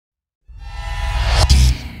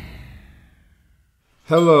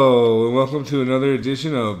Hello, and welcome to another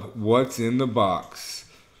edition of What's in the Box.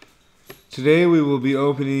 Today we will be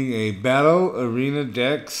opening a Battle Arena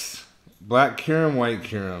Dex Black Kyurem, White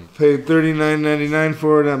Kyurem. Paid $39.99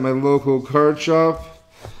 for it at my local card shop.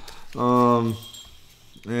 And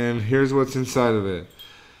here's what's inside of it.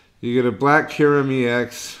 You get a Black Kyurem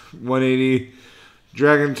EX 180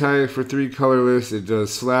 Dragon type for 3 colorless. It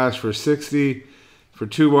does Slash for 60. For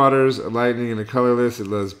 2 waters, a lightning, and a colorless, it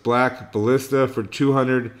does Black Ballista for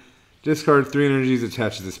 200. Discard 3 energies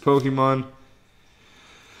attached to this Pokemon.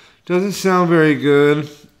 Doesn't sound very good.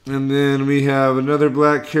 And then we have another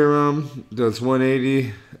Black Kyurem, does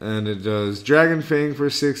 180, and it does Dragon Fang for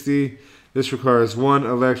 60. This requires 1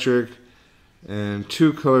 electric and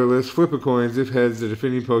 2 colorless. Flip a coin. If heads, the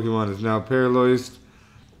defending Pokemon is now paralyzed.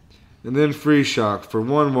 And then Free Shock for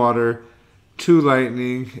 1 water, 2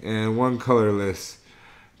 lightning, and 1 colorless.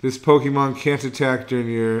 This Pokemon can't attack during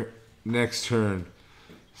your next turn.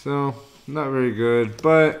 So, not very good.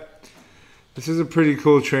 But, this is a pretty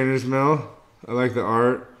cool trainer's mail. I like the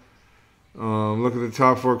art. Look at the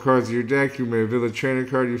top 4 cards of your deck. You may reveal a trainer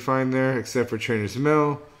card you find there, except for trainer's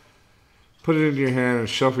mail. Put it into your hand and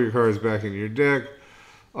shuffle your cards back into your deck.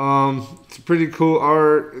 It's a pretty cool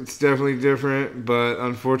art. It's definitely different, but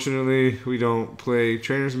unfortunately, we don't play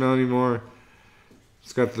trainer's mail anymore.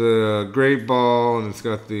 It's got the Great Ball, and it's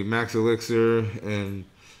got the Max Elixir, and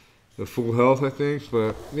the Full Health, I think.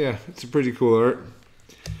 But, yeah, it's a pretty cool art.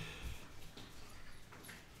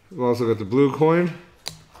 We've also got the blue coin.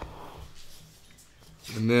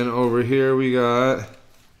 And then over here we got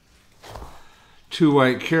 2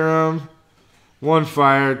 white Kyurem, 1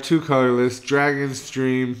 fire, 2 colorless, Dragon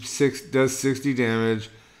Stream, does 60 damage.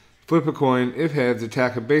 Flip a coin. If heads,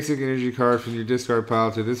 attack a basic energy card from your discard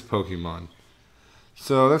pile to this Pokemon.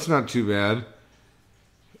 So that's not too bad,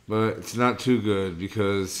 but it's not too good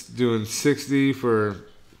because doing 60 for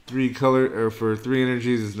 3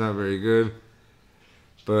 energies is not very good.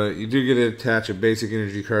 But you do get to attach a basic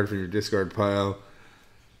energy card from your discard pile,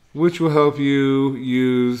 which will help you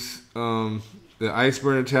use the Ice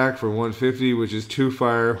Burn attack for 150, which is 2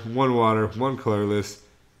 fire, 1 water, 1 colorless.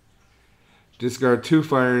 Discard 2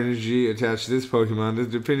 fire energy attached to this Pokemon. The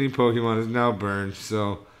defending Pokemon is now burned,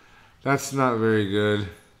 so that's not very good.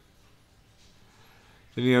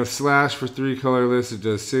 Then you have Slash for 3 colorless. It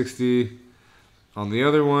does 60 on the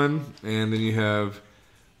other one. And then you have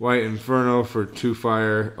White Inferno for 2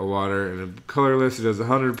 fire, a water, and a colorless. It does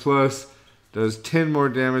 100 plus. Does 10 more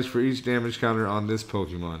damage for each damage counter on this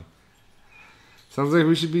Pokemon. Sounds like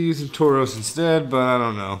we should be using Tauros instead, but I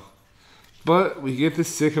don't know. But we get the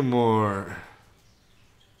Sycamore.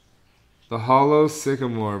 The Hollow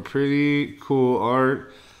Sycamore. Pretty cool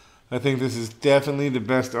art. I think this is definitely the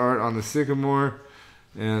best art on the Sycamore,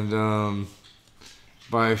 and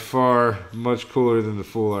by far much cooler than the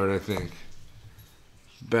full art, I think.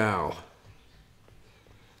 Bow.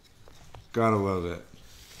 Gotta love it.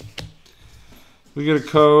 We get a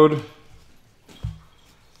code.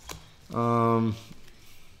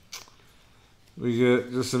 We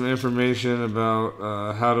get just some information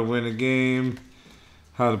about how to win a game,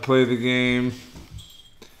 how to play the game.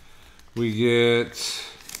 We get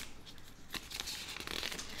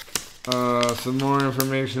some more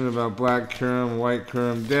information about Black Kyurem, White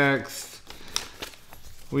Kyurem decks.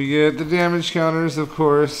 We get the damage counters, of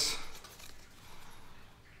course.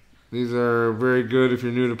 These are very good if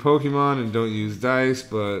you're new to Pokemon and don't use dice,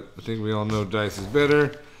 but I think we all know dice is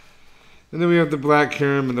better. And then we have the Black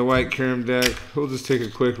Kyurem and the White Kyurem deck. We'll just take a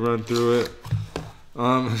quick run through it.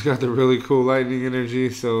 It's got the really cool lightning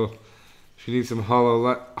energy, so if you need some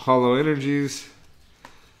hollow energies.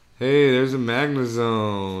 Hey, there's a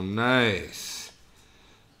Magnezone. Nice.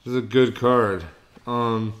 This is a good card.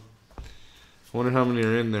 I wonder how many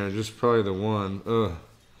are in there. Just probably the one. Ugh.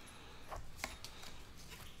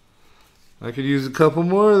 I could use a couple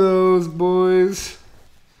more of those, boys.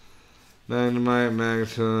 Magnemite,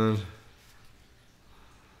 Magaton,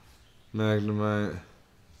 Magnemite.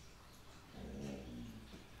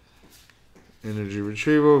 Energy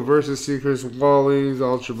Retrieval, Versus Seekers, Wallies,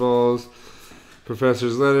 Ultra Balls,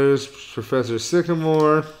 Professor's Letters, Professor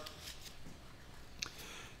Sycamore,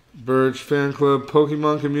 Birch Fan Club,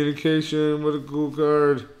 Pokemon Communication. What a cool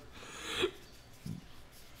card.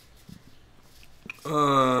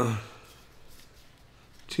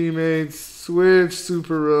 Teammates, Switch,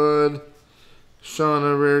 Super Rod,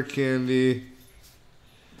 Shauna, Rare Candy,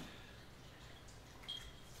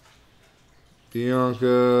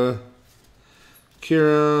 Bianca,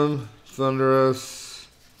 Kyurem, Thunderous.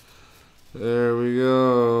 There we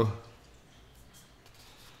go.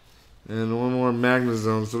 And one more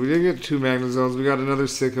Magnezone. So we did get 2 Magnezones. We got another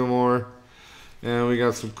Sycamore. And we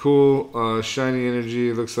got some cool shiny energy.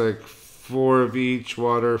 It looks like 4 of each,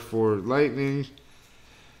 water, 4 lightning.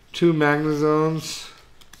 2 Magnezones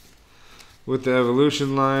with the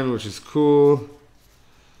evolution line, which is cool.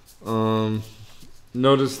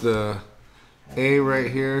 Notice the A right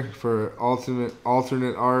here for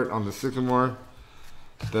alternate art on the Sycamore.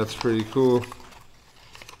 That's pretty cool.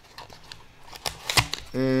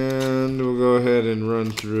 And we'll go ahead and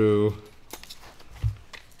run through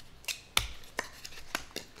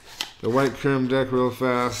the White Crim deck real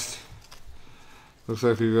fast. Looks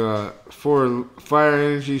like we got 4 fire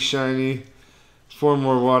energy shiny, 4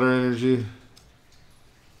 more water energy.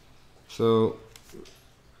 So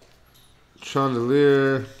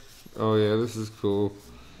Chandelier. Oh yeah, this is cool.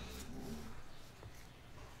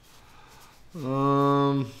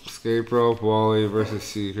 Escape Rope, Wally versus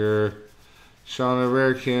Seeker. Shauna,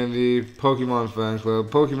 Rare Candy, Pokemon Fan Club,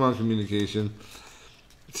 Pokemon Communication.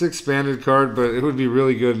 It's an expanded card, but it would be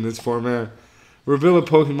really good in this format. Reveal a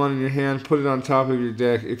Pokemon in your hand, put it on top of your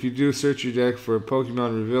deck. If you do, search your deck for a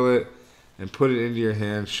Pokemon, reveal it, and put it into your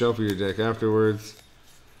hand. Shuffle your deck afterwards.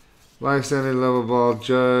 Life Standard, Level Ball,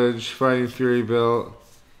 Judge, Fighting Fury Belt.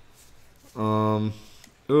 Ooh,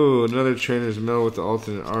 another Trainer's Mill with the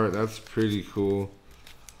alternate art. That's pretty cool.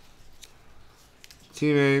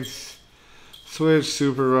 Teammates. Switch,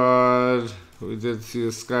 Super Rod. We did see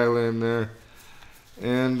a Skyland there.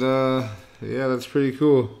 And, yeah, that's pretty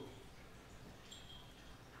cool.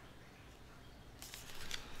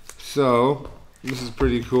 So, this is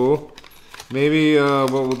pretty cool. Maybe, what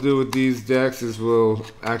we'll do with these decks is we'll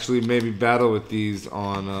actually maybe battle with these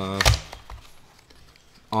on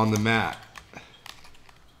the mat.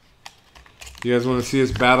 If you guys want to see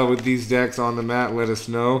us battle with these decks on the mat, let us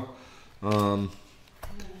know.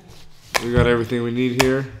 We got everything we need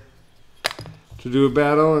here to do a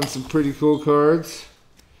battle and some pretty cool cards.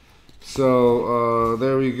 So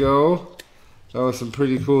there we go. That was some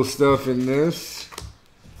pretty cool stuff in this.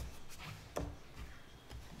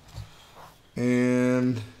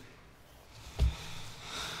 And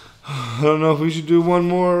I don't know if we should do one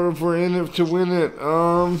more if we're in it to win it.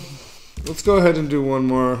 Let's go ahead and do one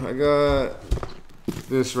more. I got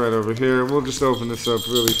this right over here. We'll just open this up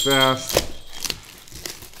really fast.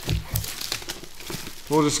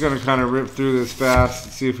 We're just going to kind of rip through this fast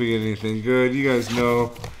and see if we get anything good. You guys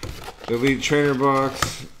know the Elite Trainer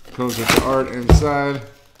box comes with the art inside. In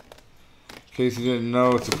case you didn't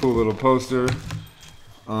know, it's a cool little poster.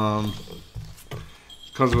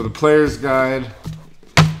 Comes with a player's guide.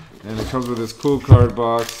 And it comes with this cool card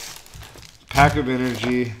box. Pack of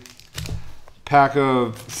energy. Pack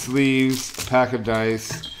of sleeves. Pack of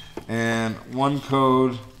dice. And 1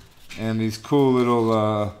 code. And these cool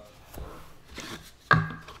little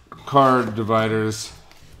card dividers.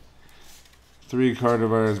 3 card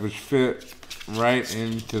dividers which fit right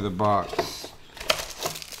into the box.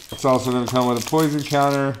 It's also going to come with a poison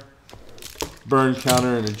counter, burn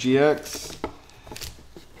counter, and a GX.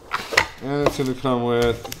 And it's going to come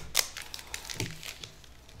with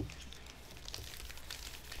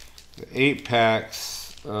the 8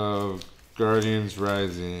 packs of Guardians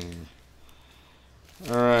Rising.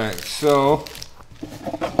 Alright, so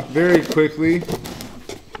very quickly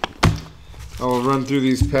I'll run through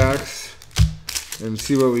these packs and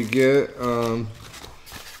see what we get. I'm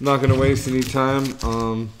not going to waste any time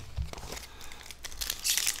on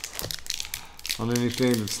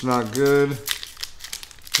anything that's not good.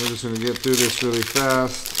 We're just going to get through this really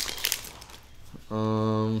fast.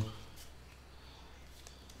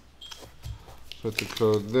 Put the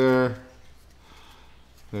code there.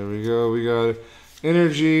 There we go. We got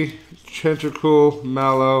Energy, Tentacool,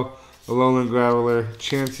 Mallow, Alolan Graveler,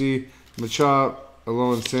 Chansey, Machop,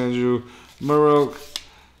 Alolan Sandrew, Maroke,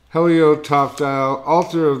 Helio Top Dial,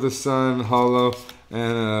 Altar of the Sun, Hollow,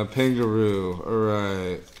 and Pangaroo.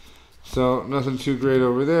 Alright. So, nothing too great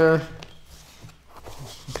over there.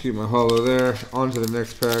 Keep my Hollow there. On to the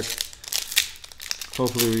next pack.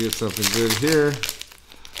 Hopefully we get something good here.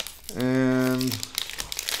 And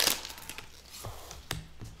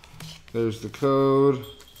there's the code.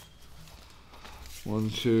 1,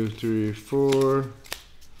 2, 3, 4.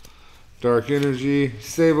 Dark Energy,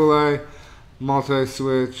 Sableye,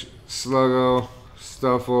 Multi-Switch, Sluggo,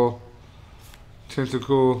 Stuffle,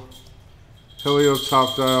 Tentacool, Helio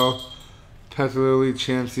Top Dial, Petalilly,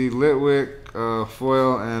 Chansey, Litwick,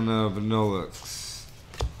 Foil, and Vanillix.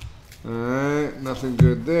 Alright, nothing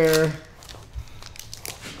good there.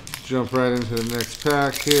 Jump right into the next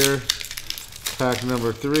pack here. Pack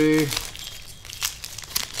number 3.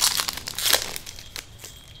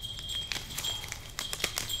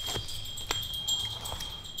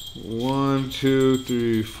 One, two,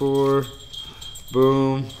 three, four.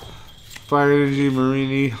 Boom. Fire Energy,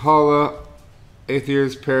 Marini, Hala,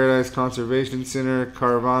 Aether's Paradise Conservation Center,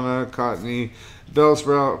 Carvana, Cottony,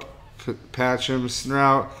 Bellsprout, Patchum,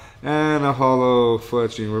 Snout, and a hollow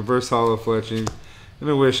fletching, reverse hollow fletching, and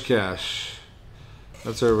a Wish Cash.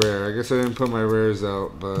 That's our rare. I guess I didn't put my rares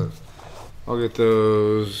out, but I'll get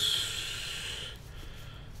those.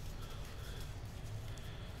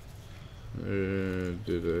 Did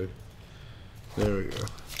I? There we go.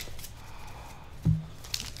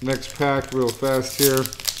 Next pack real fast here.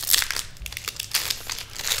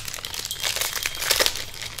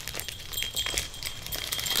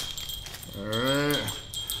 Alright.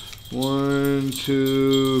 1,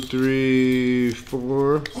 2, 3,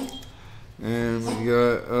 4. And we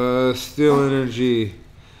got Steel Energy.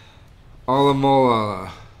 Alamola.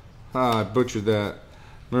 I butchered that.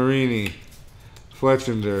 Marini.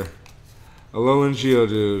 Fletchender. Alolan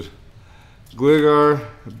Geodude. Gligar.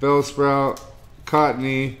 Bellsprout.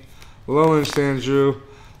 Cottony. Alolan Sandrew.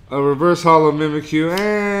 A reverse hollow Mimikyu.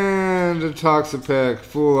 And a Toxapex.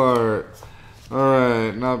 Full art.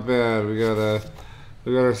 Alright, not bad. We got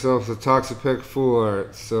ourselves a Toxapex full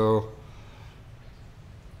art. So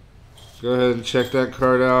go ahead and check that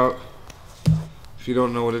card out. If you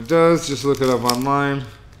don't know what it does, just look it up online. I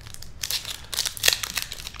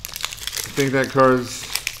think that card's,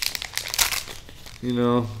 you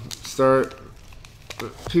know,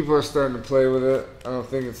 people are starting to play with it. I don't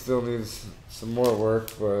think it still needs some more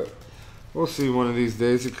work, but we'll see one of these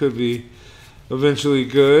days. It could be eventually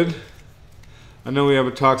good. I know we have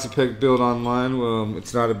a Toxapex build online. Well,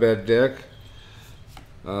 it's not a bad deck.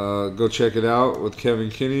 Go check it out with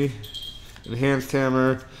Kevin Kinney. Enhanced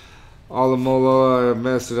Hammer, Alamola, I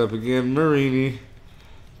messed it up again, Marini,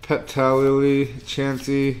 Petalili,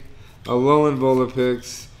 Chansey, Alolan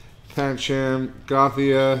Volapix, Pancham,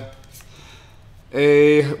 Gothia,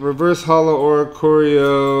 a reverse hollow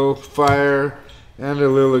Oricorio, Fire, and a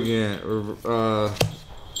Lilligant,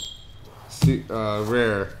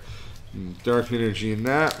 rare. Dark Energy in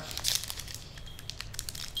that.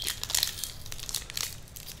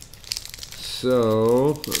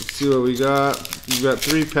 So, let's see what we got. We've got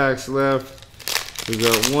 3 packs left. We've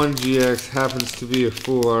got 1 GX, happens to be a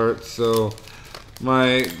full art. So,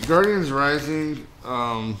 my Guardians Rising,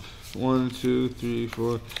 1, 2, 3,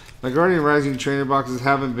 4. My Guardian Rising trainer boxes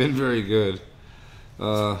haven't been very good.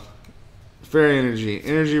 Fairy Energy,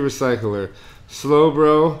 Energy Recycler,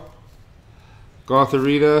 Slowbro,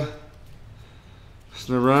 Gothorita,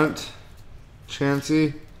 Snorunt,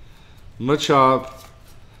 Chansey, Machop,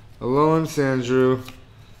 Alolan Sandrew,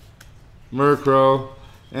 Murkrow,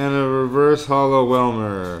 and a reverse hollow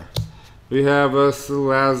Welmer. We have a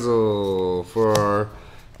Salazzle for our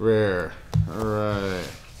rare. Alright.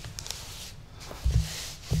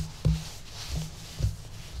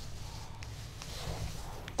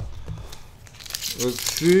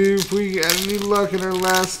 Let's see if we got any luck in our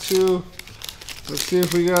last 2. Let's see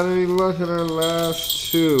if we got any luck in our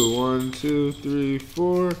last 2. 1, 2, 3,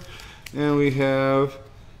 4. And we have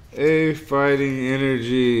a Fighting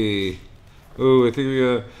Energy. Ooh, I think we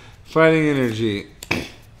got Fighting Energy.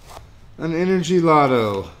 An Energy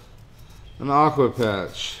Lotto. An Aqua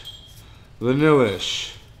Patch.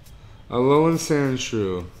 Vanillish. A Alolan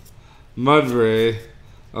Sandshrew. Mudray.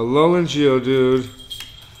 A Alolan Geodude.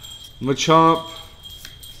 Machamp.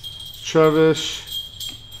 Trubbish.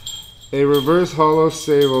 A reverse hollow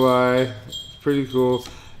Sableye. Pretty cool.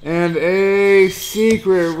 And a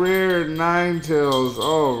secret rare Ninetales.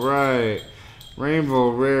 Alright. Rainbow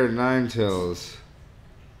rare Ninetales.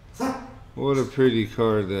 What a pretty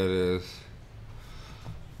card that is.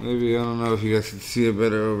 Maybe, I don't know if you guys can see it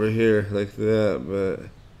better over here like that, but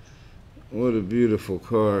what a beautiful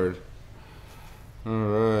card.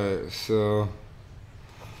 Alright, so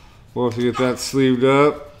we'll have to get that sleeved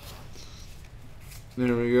up.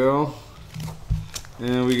 There we go.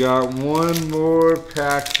 And we got 1 more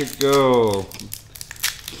pack to go.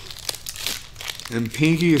 And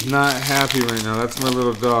Pinky is not happy right now. That's my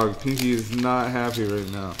little dog. Pinky is not happy right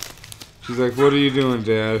now. She's like, what are you doing,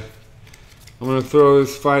 Dad? I'm going to throw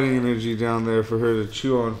this Fighting Energy down there for her to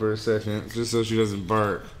chew on for a second, just so she doesn't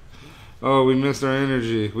bark. Oh, we missed our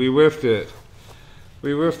energy. We whiffed it.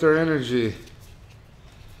 We whiffed our energy.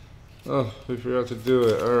 Oh, we forgot to do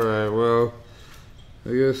it. Alright, well,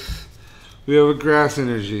 I guess we have a Grass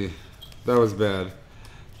Energy. That was bad.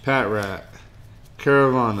 Patrat.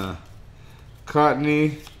 Caravana.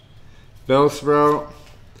 Cottony. Bellsprout.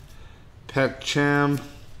 Petcham.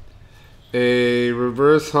 A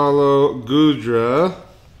reverse hollow Goodra.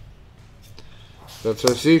 That's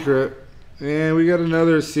our secret. And we got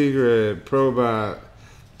another secret. Probopass.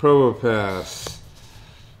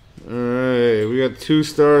 Alright, we got 2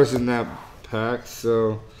 stars in that pack,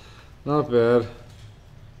 so not bad.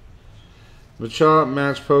 Machop,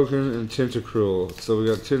 Max Potion, and Tentacruel. So we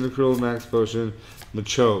got Tentacruel, Max Potion,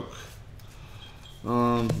 Machoke.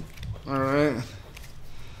 Alright.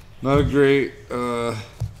 Not a great,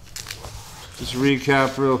 just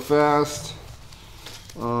recap real fast.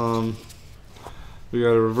 We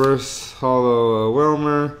got a reverse hollow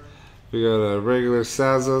Whelmer. We got a regular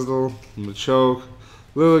Sazazzle, Machoke,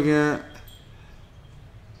 Lilligant,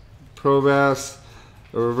 Probass,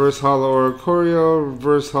 a reverse hollow Oricorio,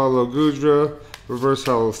 reverse hollow Gudra, reverse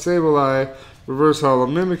hollow Sableye, reverse hollow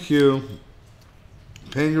Mimikyu,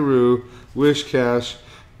 Pangaroo, Wishcash,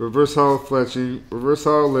 reverse hollow Fletching, reverse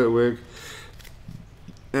hollow Litwick,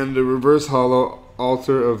 and the reverse hollow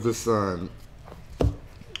Altar of the Sun.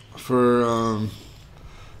 For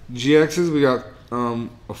GXs, we got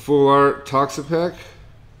a full art Toxapex,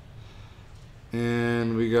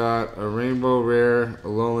 and we got a Rainbow Rare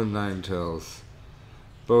Alolan Ninetales.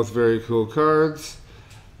 Both very cool cards.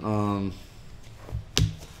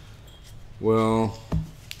 Well,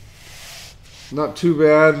 not too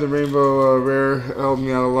bad. The Rainbow Rare helped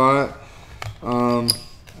me out a lot.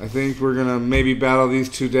 I think we're gonna maybe battle these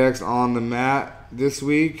 2 decks on the mat this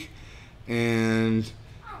week, and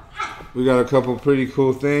we got a couple pretty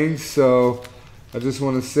cool things. So I just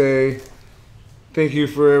want to say thank you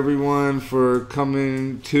for everyone for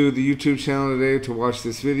coming to the YouTube channel today to watch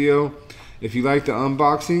this video. If you like the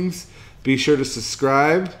unboxings, be sure to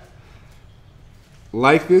subscribe,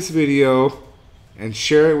 like this video, and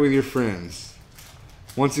share it with your friends.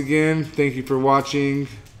 Once again, thank you for watching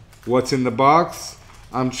What's in the Box.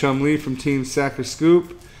 I'm Chumlee from Team Sacker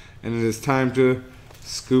Scoop, and it is time to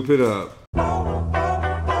scoop it up.